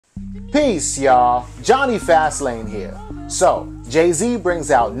Peace, y'all. Jonny Fastlane here. So, Jay-Z brings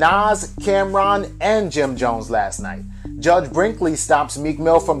out Nas, Cameron, and Jim Jones last night. Judge Brinkley stops Meek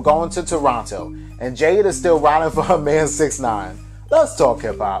Mill from going to Toronto. And Jade is still riding for her man 6ix9ine. Let's talk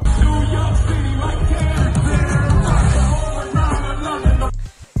hip-hop.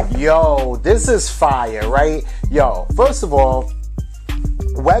 Yo, this is fire, right? Yo, first of all,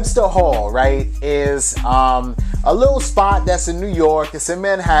 Webster Hall, right, is a little spot that's in New York. It's in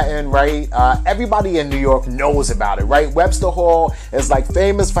Manhattan, right? Everybody in New York knows about it, right? Webster Hall is like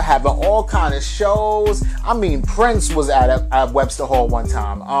famous for having all kind of shows. I mean, Prince was at Webster Hall one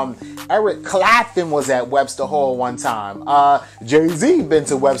time. Eric Clapton was at Webster Hall one time. Jay-Z been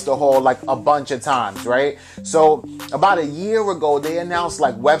to Webster Hall like a bunch of times, right? So about a year ago, they announced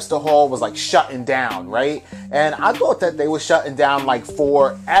like Webster Hall was like shutting down, right? And I thought that they were shutting down like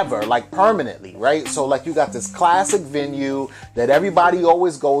forever, like permanently, right? So like you got this classic venue that everybody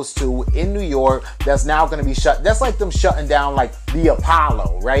always goes to in New York that's now going to be shut. That's like them shutting down like the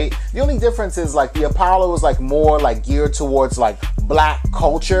Apollo, right? The only difference is like the Apollo is like more like geared towards like black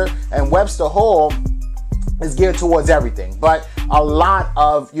culture, and Webster Hall is geared towards everything. But a lot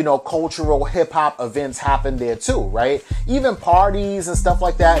of, you know, cultural hip hop events happen there too, right? Even parties and stuff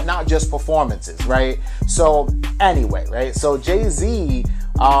like that, not just performances, right? So anyway, right? So Jay-Z,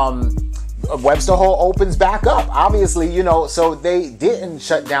 Webster Hall opens back up, obviously, you know, so they didn't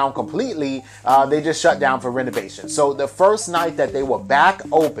shut down completely. They just shut down for renovation. So the first night that they were back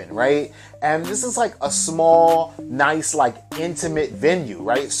open, right? And this is like a small, nice, like intimate venue,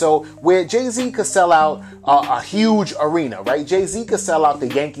 right? So where Jay-Z could sell out a huge arena, right? Jay-Z could sell out the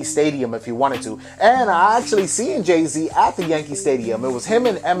Yankee Stadium if he wanted to. And I actually seen Jay-Z at the Yankee Stadium. It was him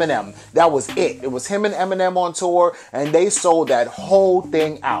and Eminem. That was it. It was him and Eminem on tour, and they sold that whole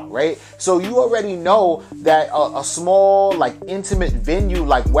thing out, right? So you already know that a small, like intimate venue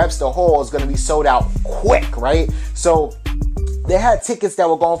like Webster Hall is going to be sold out quick, right? So they had tickets that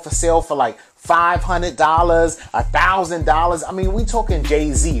were going for sale for like $500, $1,000. I mean, we talking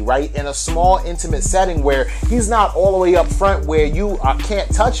Jay-Z, right? In a small, intimate setting where he's not all the way up front where you can't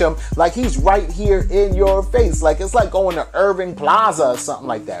touch him. Like, he's right here in your face. Like, it's like going to Irving Plaza or something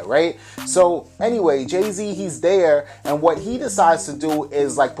like that, right? So, anyway, Jay-Z, he's there. And what he decides to do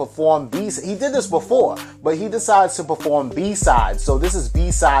is, like, perform B-sides. He did this before, but he decides to perform B-sides. So, this is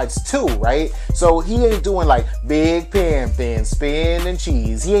B-sides 2, right? So, he ain't doing, like, Big Pen Thin, Spin and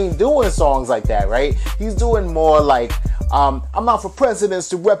Cheese. He ain't doing songs like that, right? He's doing more like, I'm out for presidents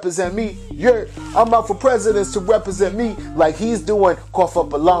to represent me. Yeah, I'm out for presidents to represent me. Like, he's doing Cough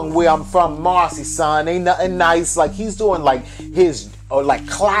Up a Lung, Where I'm From, Marcy, son, Ain't Nothing Nice. Like, he's doing like his like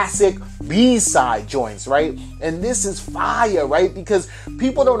classic B-side joints, right? And this is fire, right? Because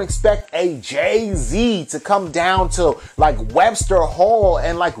people don't expect a Jay-Z to come down to like Webster Hall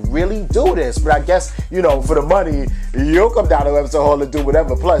and like really do this. But I guess, you know, for the money, you'll come down to Webster Hall and do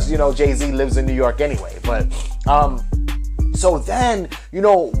whatever. Plus, you know, Jay-Z lives in New York anyway. But so then, you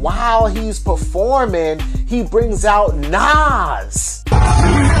know, while he's performing, he brings out Nas.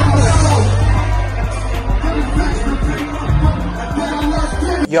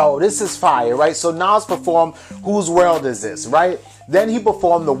 Yo, this is fire, right? So Nas performed Whose World Is This, right? Then he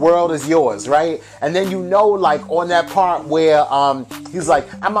performed The World Is Yours, right? And then you know, like, on that part where he's like,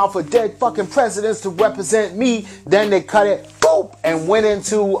 I'm out for dead fucking presidents to represent me. Then they cut it, boop, and went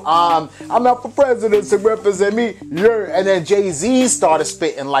into, I'm out for presidents to represent me. Yeah. And then Jay-Z started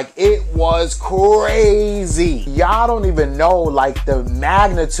spitting. Like, it was crazy. Y'all don't even know, like, the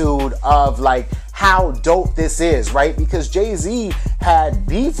magnitude of, like, how dope this is, right? Because Jay-Z had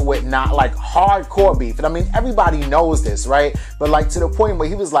beef with not like hardcore beef. And I mean, everybody knows this, right? But like to the point where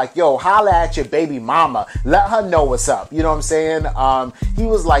he was like, yo, holla at your baby mama. Let her know what's up. You know what I'm saying? He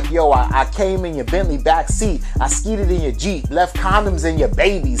was like, yo, I came in your Bentley back seat. I skeeted in your Jeep. Left condoms in your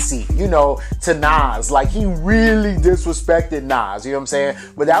baby seat, you know, to Nas. Like, he really disrespected Nas. You know what I'm saying?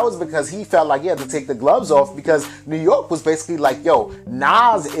 But that was because he felt like he had to take the gloves off because New York was basically like, yo,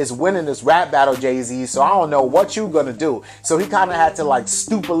 Nas is winning this rap battle, Jay-Z, so I don't know what you gonna do. So he kind of had to like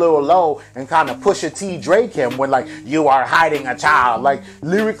stoop a little low and kind of push a T Drake him when like, you are hiding a child. Like,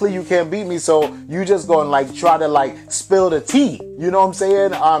 lyrically you can't beat me, so you just gonna like try to like spill the tea. You know what I'm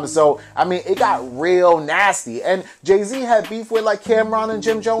saying? So I mean, it got real nasty. And Jay-Z had beef with like Cameron and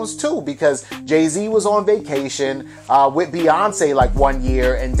Jim Jones too, because Jay-Z was on vacation with Beyonce like one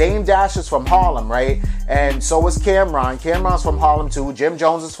year, and Dame Dash is from Harlem, right? And so was Cameron. Cameron's from Harlem too. Jim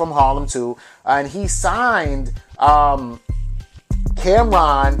Jones is from Harlem too. And he signed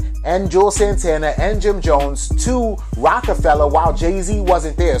Cameron and Jules Santana and Jim Jones to Rockefeller while Jay-Z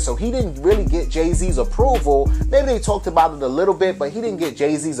wasn't there. So he didn't really get Jay-Z's approval. Maybe they talked about it a little bit, but he didn't get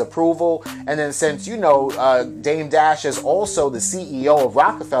Jay-Z's approval. And then since, you know, Dame Dash is also the CEO of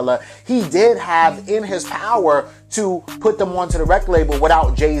Rockefeller, he did have in his power to put them onto the record label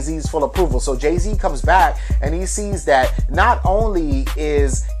without Jay-Z's full approval. So Jay-Z comes back and he sees that not only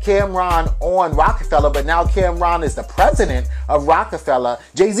is Cameron on Rockefeller, but now Cameron is the president of Rockefeller.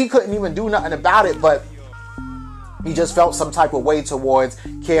 Jay-Z couldn't even do nothing about it, but he just felt some type of way towards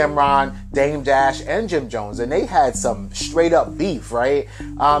Cameron, Dame Dash, and Jim Jones. And they had some straight up beef, right?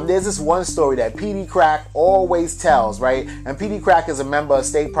 There's this one story that Petey Crack always tells, right? And Petey Crack is a member of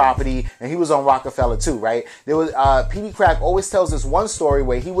State Property, and he was on Rockefeller too, right? There was Petey Crack always tells this one story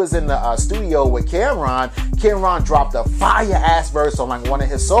where he was in the studio with Cameron. Cameron dropped a fire-ass verse on like one of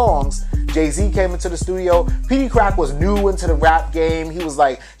his songs. Jay-Z came into the studio. Petey Crack was new into the rap game. He was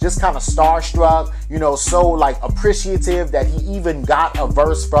like just kind of starstruck, you know, so like appreciative that he even got a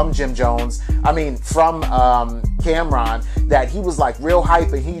verse from Jim Jones. I mean, from Cameron, that he was like real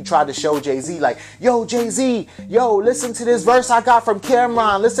hype, and he tried to show Jay-Z like, yo, Jay-Z, yo, listen to this verse I got from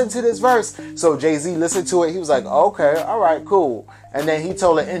Cameron. Listen to this verse. So Jay-Z listened to it. He was like, okay, all right, cool. And then he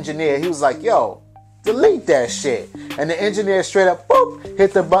told the engineer, he was like, yo, delete that shit. And the engineer straight up, boop,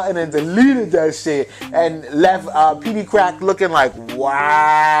 hit the button and deleted that shit and left Petey Crack looking like,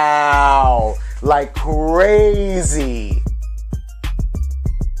 wow, like crazy.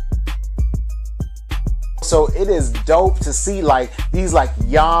 So it is dope to see like these like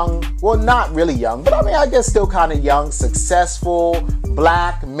young, well, not really young, but I mean, I guess still kind of young, successful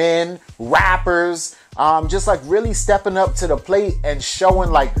black men, rappers, just like really stepping up to the plate and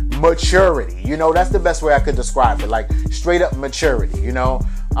showing like maturity. You know, that's the best way I could describe it, like straight up maturity, you know.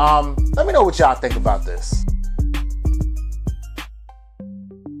 Let me know what y'all think about this.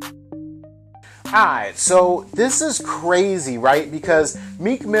 Alright, so this is crazy, right? Because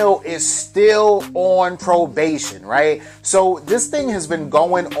Meek Mill is still on probation, right? So this thing has been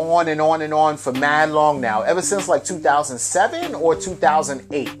going on and on and on for mad long now, ever since like 2007 or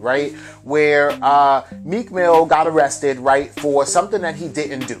 2008, right? Where Meek Mill got arrested, right, for something that he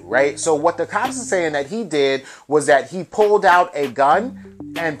didn't do, right? So what the cops are saying that he did was that he pulled out a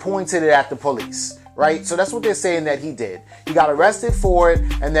gun and pointed it at the police. Right? So that's what they're saying that he did. He got arrested for it,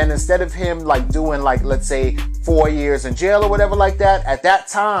 and then instead of him like doing like, let's say 4 years in jail or whatever like that, at that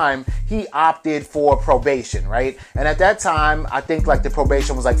time he opted for probation, right? And at that time I think like the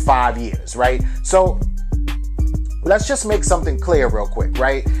probation was like 5 years, right? So let's just make something clear real quick,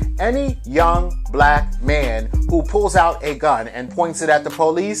 right? Any young black man who pulls out a gun and points it at the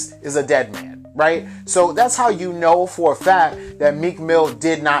police is a dead man. Right? So that's how you know for a fact that Meek Mill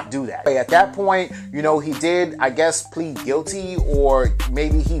did not do that. At that point, you know, he did, I guess, plead guilty, or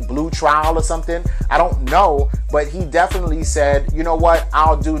maybe he blew trial or something. I don't know, but he definitely said, you know what,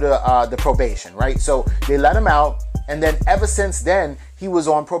 I'll do the probation, right? So they let him out, and then ever since then, he was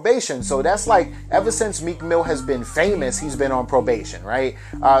on probation. So that's like, ever since Meek Mill has been famous, he's been on probation, right?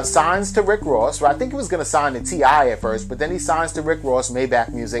 Signs to Rick Ross, right? I think he was going to sign to T.I. at first, but then he signs to Rick Ross,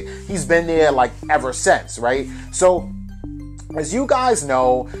 Maybach Music. He's been there like ever since, right? So as you guys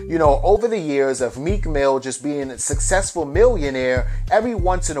know, you know, over the years of Meek Mill just being a successful millionaire, every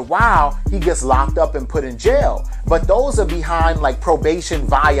once in a while, he gets locked up and put in jail. But those are behind like probation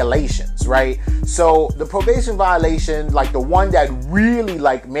violations, right? So the probation violation, like the one that really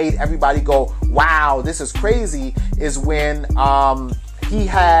like made everybody go, wow, this is crazy, is when he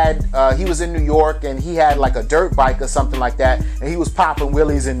was in New York and he had like a dirt bike or something like that, and he was popping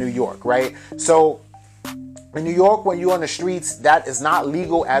wheelies in New York, right? So in New York, when you're on the streets, that is not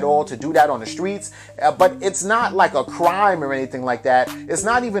legal at all to do that on the streets. But it's not like a crime or anything like that. It's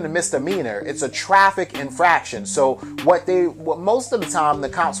not even a misdemeanor. It's a traffic infraction. So what most of the time the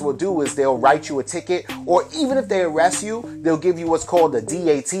cops will do is they'll write you a ticket, or even if they arrest you, they'll give you what's called a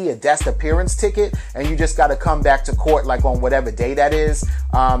DAT, a death appearance ticket, and you just got to come back to court like on whatever day that is.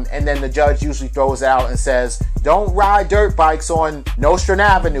 And then the judge usually throws out and says, don't ride dirt bikes on Nostrand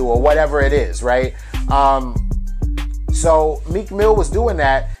Avenue or whatever it is, right? So Meek Mill was doing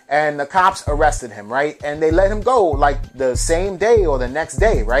that, and the cops arrested him, right? And they let him go like the same day or the next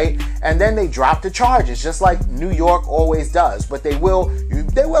day, right? And then they dropped the charges, just like New York always does. But they will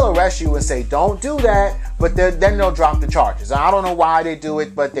arrest you and say, don't do that, but then they'll drop the charges. I don't know why they do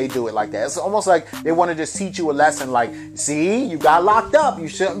it, but they do it like that. It's almost like they want to just teach you a lesson, like, see, you got locked up. You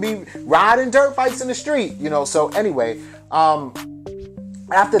shouldn't be riding dirt bikes in the street, you know? So anyway,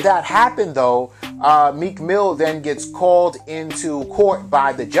 after that happened though, Meek Mill then gets called into court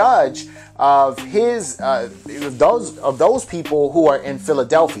by the judge of those people who are in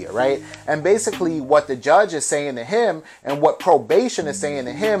Philadelphia, right? And basically what the judge is saying to him and what probation is saying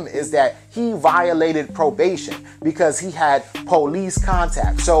to him is that he violated probation because he had police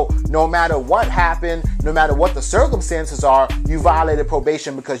contact. So no matter what happened, no matter what the circumstances are, you violated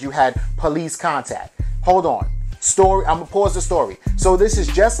probation because you had police contact. Hold on. Story. I'm gonna pause the story. So this is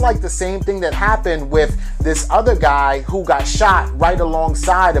just like the same thing that happened with this other guy who got shot right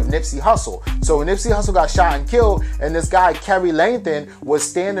alongside of Nipsey Hussle. So Nipsey Hussle got shot and killed, and this guy Kerry Langton was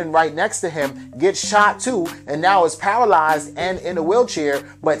standing right next to him, gets shot too, and now is paralyzed and in a wheelchair.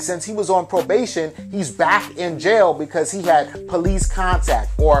 But since he was on probation, he's back in jail because he had police contact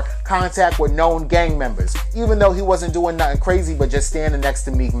or contact with known gang members, even though he wasn't doing nothing crazy, but just standing next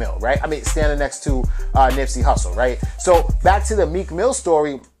to Meek Mill, right? I mean, standing next to Nipsey Hussle. Right? So back to the Meek Mill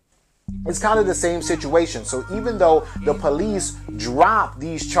story, it's kind of the same situation. So even though the police dropped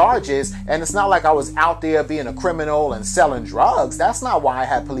these charges, and it's not like I was out there being a criminal and selling drugs, that's not why I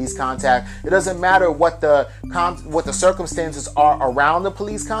had police contact. It doesn't matter what the circumstances are around the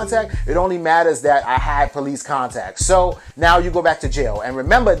police contact. It only matters that I had police contact. So now you go back to jail, and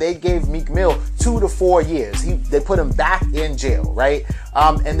remember they gave Meek Mill 2 to 4 years. They put him back in jail, right?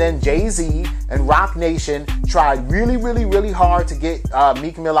 And then Jay-Z and Roc Nation tried really hard to get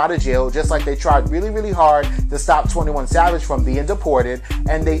Meek Mill out of jail, just like they tried really hard to stop 21 Savage from being deported,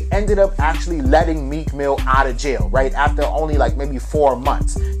 and they ended up actually letting Meek Mill out of jail, right? After only like maybe 4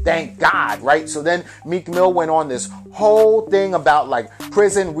 months. Thank God, right? So then Meek Mill went on this whole thing about like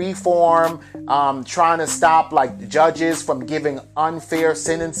prison reform, trying to stop like judges from giving unfair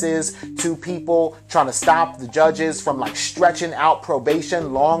sentences to people, trying to stop the judges from like stretching out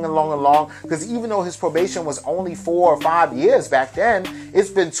probation long, because even though his probation was only 4 or 5 years back then, it's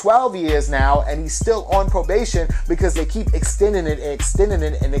been 12 years now and he's still on probation because they keep extending it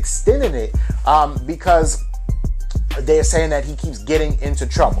because they're saying that he keeps getting into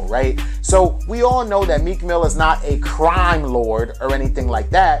trouble, right? So we all know that Meek Mill is not a crime lord or anything like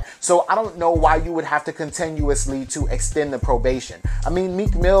that. So I don't know why you would have to continuously to extend the probation. I mean,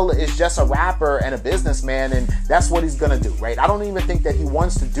 Meek Mill is just a rapper and a businessman, and that's what he's gonna do, right? I don't even think that he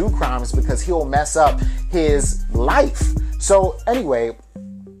wants to do crimes because he'll mess up his life. So anyway,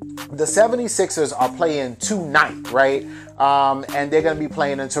 the 76ers are playing tonight, right? And they're going to be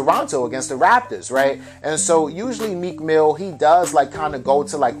playing in Toronto against the Raptors, right? And so usually Meek Mill, he does like kind of go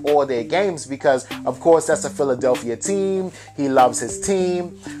to like all their games because of course that's a Philadelphia team. He loves his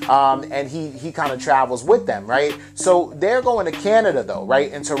team, and he kind of travels with them, right? So they're going to Canada though,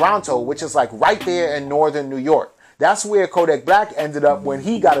 right? In Toronto, which is like right there in northern New York. That's where Kodak Black ended up when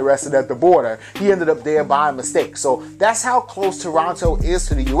he got arrested at the border. He ended up there by mistake. So that's how close Toronto is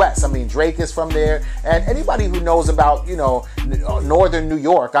to the U.S. I mean, Drake is from there. And anybody who knows about, you know, northern New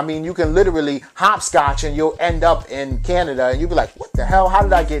York, I mean, you can literally hopscotch and you'll end up in Canada. And you'll be like, what the hell? How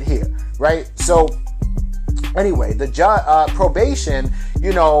did I get here? Right? So anyway, the probation,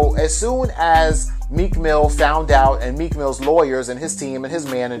 you know, as soon as Meek Mill found out, and Meek Mill's lawyers and his team and his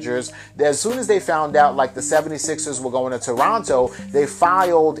managers, as soon as they found out like the 76ers were going to Toronto, they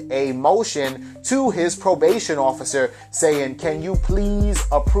filed a motion to his probation officer saying, can you please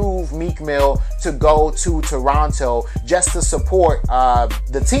approve Meek Mill to go to Toronto just to support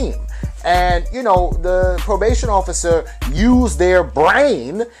the team? And, you know, the probation officer used their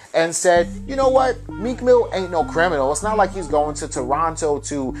brain and said, you know what? Meek Mill ain't no criminal. It's not like he's going to Toronto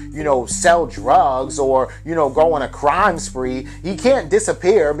to, you know, sell drugs or, you know, go on a crime spree. He can't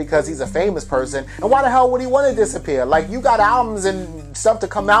disappear because he's a famous person. And why the hell would he want to disappear? Like, you got albums and stuff to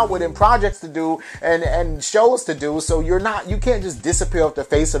come out with and projects to do and shows to do. So you can't just disappear off the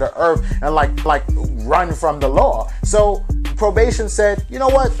face of the earth and like run from the law. So probation said, you know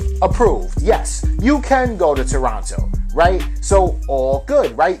what? Approved. Yes, you can go to Toronto, right? So all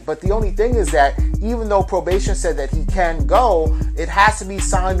good, right? But the only thing is that even though probation said that he can go, it has to be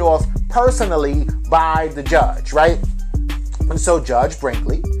signed off personally by the judge, right? And so Judge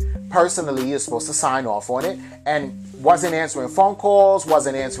Brinkley personally is supposed to sign off on it and wasn't answering phone calls,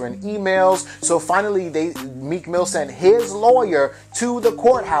 wasn't answering emails. So finally, Meek Mill sent his lawyer to the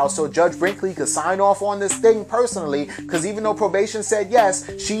courthouse so Judge Brinkley could sign off on this thing personally, because even though probation said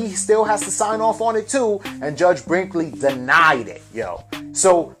yes, she still has to sign off on it too, and Judge Brinkley denied it, yo.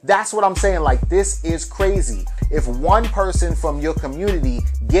 So that's what I'm saying, like, this is crazy. If one person from your community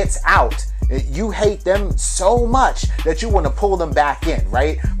gets out, you hate them so much that you want to pull them back in,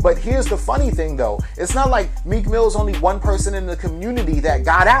 right? But here's the funny thing though. It's not like Meek Mill's only one person in the community that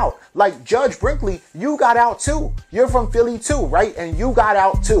got out. Like Judge Brinkley, you got out too. You're from Philly too, right? And you got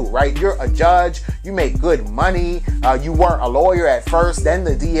out too, right? You're a judge. You make good money. You weren't a lawyer at first, then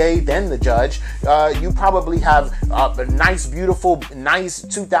the DA, then the judge. You probably have a nice, beautiful, nice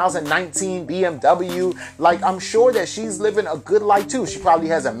 2019 BMW. Like, I'm sure that she's living a good life too. She probably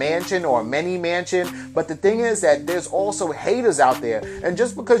has a mansion or a mini mansion. But the thing is that there's also haters out there. And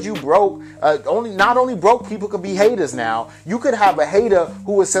just because you broke, not only broke people could be haters now. You could have a hater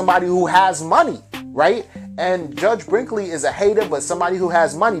who is somebody who has money, right? And Judge Brinkley is a hater, but somebody who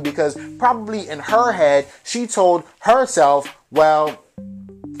has money, because probably in her head, she told herself, well,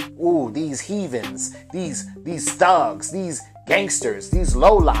 ooh, these heathens, these thugs, these gangsters, these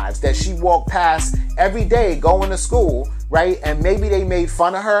lowlives that she walked past every day going to school, right? And maybe they made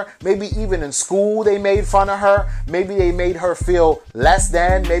fun of her. Maybe even in school they made fun of her. Maybe they made her feel less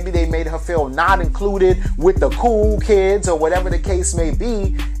than. Maybe they made her feel not included with the cool kids or whatever the case may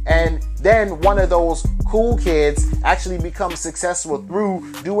be. And then one of those cool kids actually becomes successful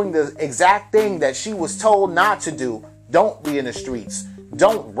through doing the exact thing that she was told not to do. Don't be in the streets.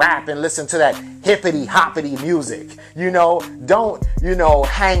 Don't rap and listen to that hippity hoppity music. Don't,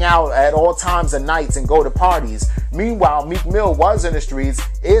 hang out at all times and nights and go to parties. Meanwhile, Meek Mill was in the streets,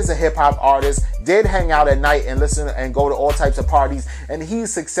 is a hip hop artist, did hang out at night and listen and go to all types of parties, and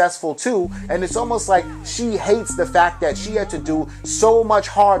he's successful too. And it's almost like she hates the fact that she had to do so much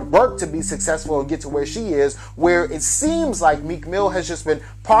hard work to be successful and get to where she is, where it seems like Meek Mill has just been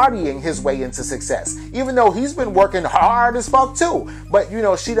partying his way into success, even though he's been working hard as fuck too. But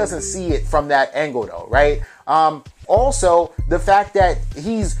she doesn't see it from that angle though, right? Also, the fact that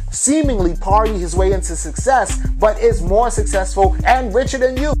he's seemingly partying his way into success, but is more successful and richer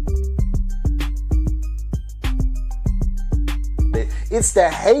than you. It's the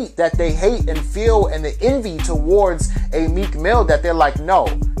hate that they hate and feel, and the envy towards a Meek Mill, that they're like, no,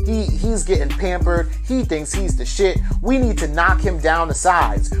 he's getting pampered. He thinks he's the shit. We need to knock him down to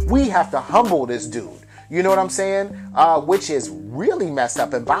size. We have to humble this dude. You know what I'm saying? Which is really messed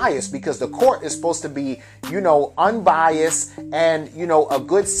up and biased, because the court is supposed to be, unbiased and, a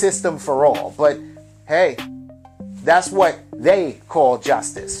good system for all. But hey, that's what they call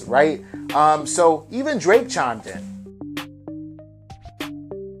justice, right? So even Drake chimed in.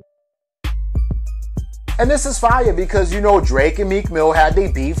 And this is fire because, Drake and Meek Mill had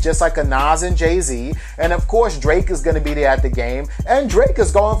their beef, just like a Nas and Jay-Z. And of course, Drake is going to be there at the game. And Drake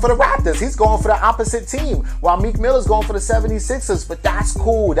is going for the Raptors. He's going for the opposite team, while Meek Mill is going for the 76ers. But that's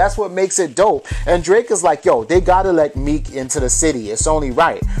cool. That's what makes it dope. And Drake is like, yo, they got to let Meek into the city. It's only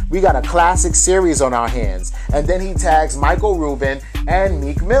right. We got a classic series on our hands. And then he tags Michael Rubin and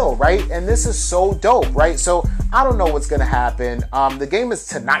Meek Mill, right? And this is so dope, right? So I don't know what's going to happen. The game is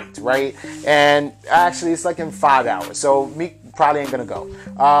tonight, right? And actually, it's like in 5 hours. So Meek probably ain't gonna go.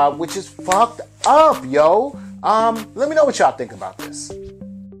 Which is fucked up, yo. Let me know what y'all think about this.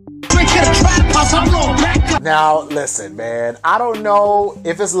 Now, listen, man. I don't know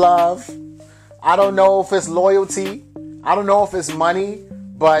if it's love. I don't know if it's loyalty. I don't know if it's money.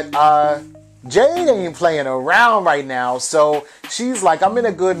 But Jade ain't playing around right now, so she's like, I'm in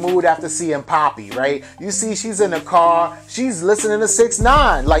a good mood after seeing Poppy, right? You see, she's in the car, she's listening to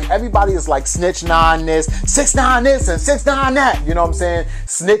 6ix9ine. Like, everybody is like, snitch 9 this, 6ix9ine this, and 6ix9ine that. You know what I'm saying?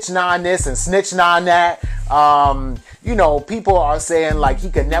 Snitch 9 this and snitch 9 that. People are saying like he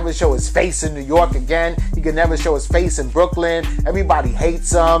could never show his face in New York again. He could never show his face in Brooklyn. Everybody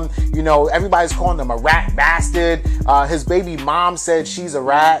hates him. Everybody's calling him a rat bastard. His baby mom said she's a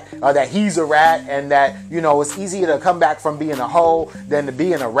rat, that he's a rat, and that, it's easier to come back from being a hoe than to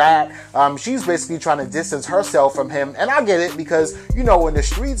being a rat. She's basically trying to distance herself from him. And I get it because, in the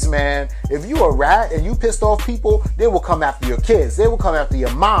streets, man, if you a rat and you pissed off people, they will come after your kids. They will come after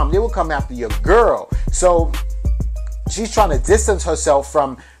your mom. They will come after your girl. So she's trying to distance herself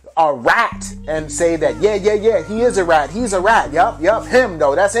from a rat and say that, yeah, he is a rat. He's a rat. Yup, him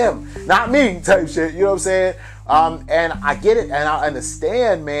though. That's him. Not me type shit. You know what I'm saying? And I get it and I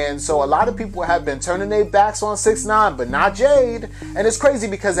understand, man. So a lot of people have been turning their backs on 6ix9ine, but not Jade. And it's crazy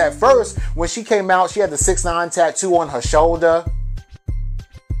because at first, when she came out, she had the 6ix9ine tattoo on her shoulder.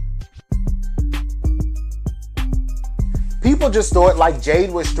 People just thought like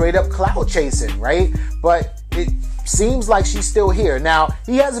Jade was straight up clout chasing, right? But it seems like she's still here. Now,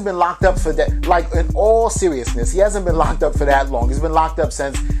 he hasn't been locked up for that, like in all seriousness, he hasn't been locked up for that long. He's been locked up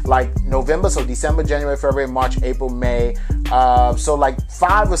since like November, so December, January, February, March, April, May, So like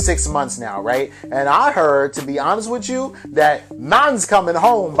 5 or 6 months now, right? And I heard, to be honest with you, that man's coming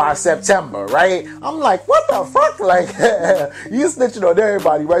home by September, right? I'm like, what the fuck? Like, you snitching on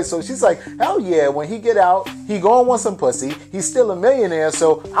everybody, right? So she's like, hell yeah, when he get out, he gonna want some pussy. He's still a millionaire,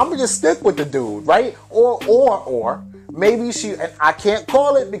 so I'm gonna just stick with the dude, right? Or maybe she, and I can't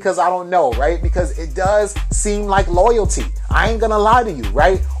call it because I don't know, right? Because it does seem like loyalty. I ain't gonna lie to you,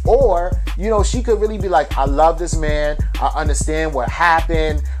 right? Or, you know, she could really be like, I love this man. I understand what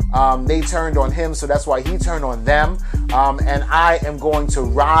happened. They turned on him, so that's why he turned on them. And I am going to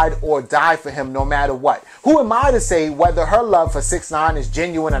ride or die for him no matter what. Who am I to say whether her love for 6ix9ine is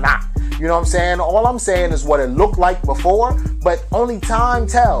genuine or not? You know what I'm saying? All I'm saying is what it looked like before, but only time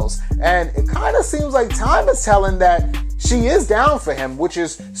tells. And it kind of seems like time is telling that she is down for him, which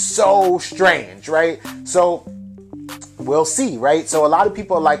is so strange, right? So we'll see, right? So a lot of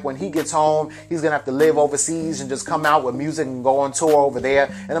people are like, when he gets home, he's gonna have to live overseas and just come out with music and go on tour over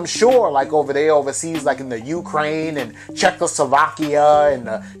there. And I'm sure like over there overseas, like in the Ukraine and Czechoslovakia and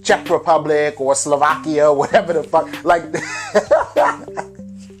the Czech Republic or Slovakia, whatever the fuck, like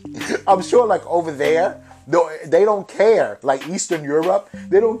I'm sure like over there, they don't care. Like Eastern Europe,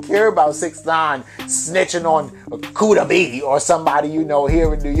 they don't care about 6ix9ine snitching on Kuda B or somebody, you know,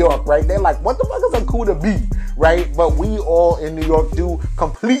 here in New York, right? They're like, what the fuck is a Kuda B, right? But we all in New York do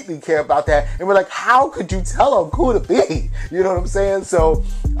completely care about that. And we're like, how could you tell him Kuda B? You know what I'm saying? So,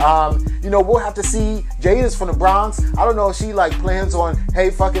 you know, we'll have to see. Jade is from the Bronx. I don't know if she like plans on, hey,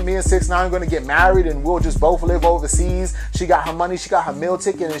 fucking me and 6ix9ine going to get married and we'll just both live overseas. She got her money, she got her meal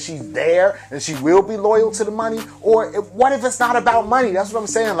ticket, and she's there and she will be loyal to the money. Or what if it's not about money? That's what I'm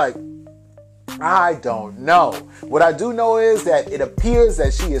saying. Like, I don't know. What I do know is that it appears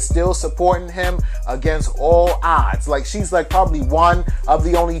that she is still supporting him against all odds. Like, she's like probably one of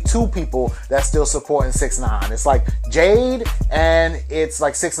the only 2 people that's still supporting 6ix9ine. It's like Jade and it's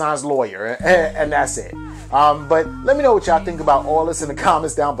like 6ix9ine's lawyer, and that's it. But let me know what y'all think about all this in the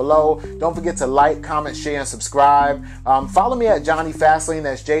comments down below. Don't forget to like, comment, share, and subscribe. Follow me at Jonny Fastlane.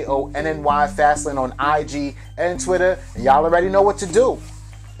 That's Jonny Fastlane on IG and Twitter. And y'all already know what to do.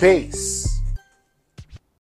 Peace.